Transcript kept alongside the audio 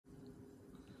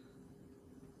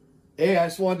Hey, I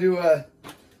just wanted to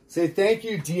say thank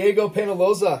you, Diego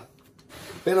Penaloza.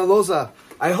 Penaloza.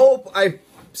 I hope I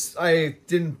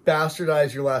didn't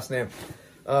bastardize your last name.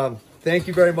 Thank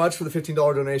you very much for the $15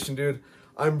 donation, dude.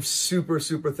 I'm super,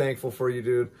 super thankful for you,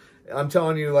 dude. I'm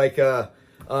telling you, like, I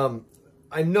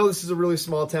know this is a really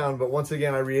small town, but once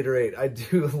again, I reiterate, I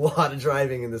do a lot of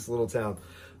driving in this little town.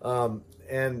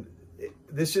 And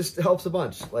this just helps a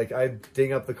bunch. Like, I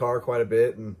ding up the car quite a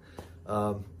bit, and,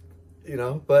 you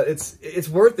know, but it's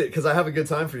worth it because I have a good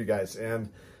time for you guys. And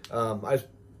I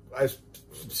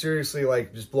seriously,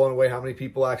 like, just blown away how many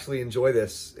people actually enjoy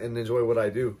this and enjoy what I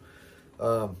do.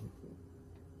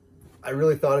 I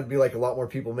really thought it'd be like a lot more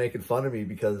people making fun of me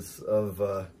because of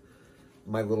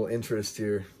my little interest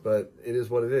here, but it is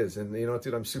what it is. And you know what,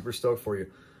 dude, I'm super stoked for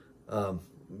you.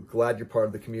 Glad you're part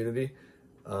of the community.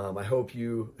 I hope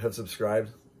you have subscribed.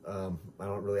 I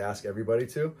don't really ask everybody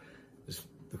to, just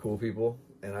the cool people,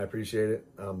 and I appreciate it.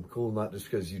 Cool not just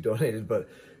because you donated, but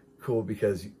cool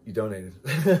because you donated.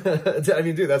 I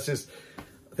mean, dude, that's just,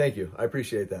 thank you. I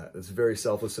appreciate that. It's very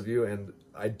selfless of you, and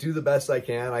I do the best I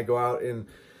can. I go out in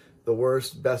the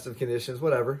worst, best of conditions,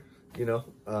 whatever, you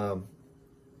know,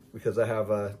 because I have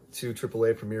 2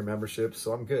 AAA Premier memberships,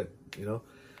 so I'm good, you know.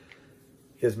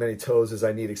 Get as many toes as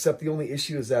I need, except the only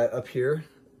issue is that up here,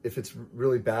 if it's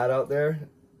really bad out there,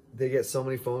 they get so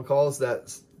many phone calls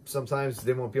that sometimes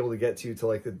they won't be able to get to you till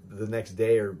like the next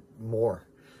day or more.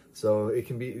 So it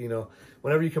can be, you know,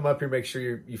 whenever you come up here, make sure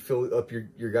you fill up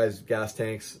your guys' gas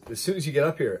tanks as soon as you get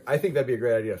up here. I think that'd be a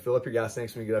great idea. Fill up your gas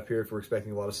tanks when you get up here if we're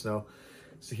expecting a lot of snow,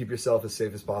 so keep yourself as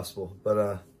safe as possible.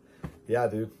 But yeah,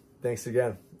 dude, thanks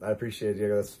again. I appreciate it,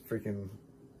 Diego. That's freaking,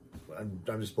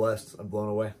 I'm just blessed. I'm blown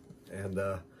away. And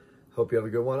hope you have a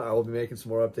good one. I will be making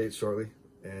some more updates shortly,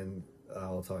 and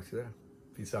I'll talk to you there.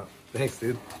 Peace out. Thanks,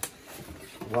 dude.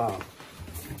 Wow.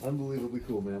 Unbelievably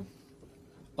cool, man.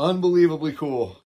 Unbelievably cool.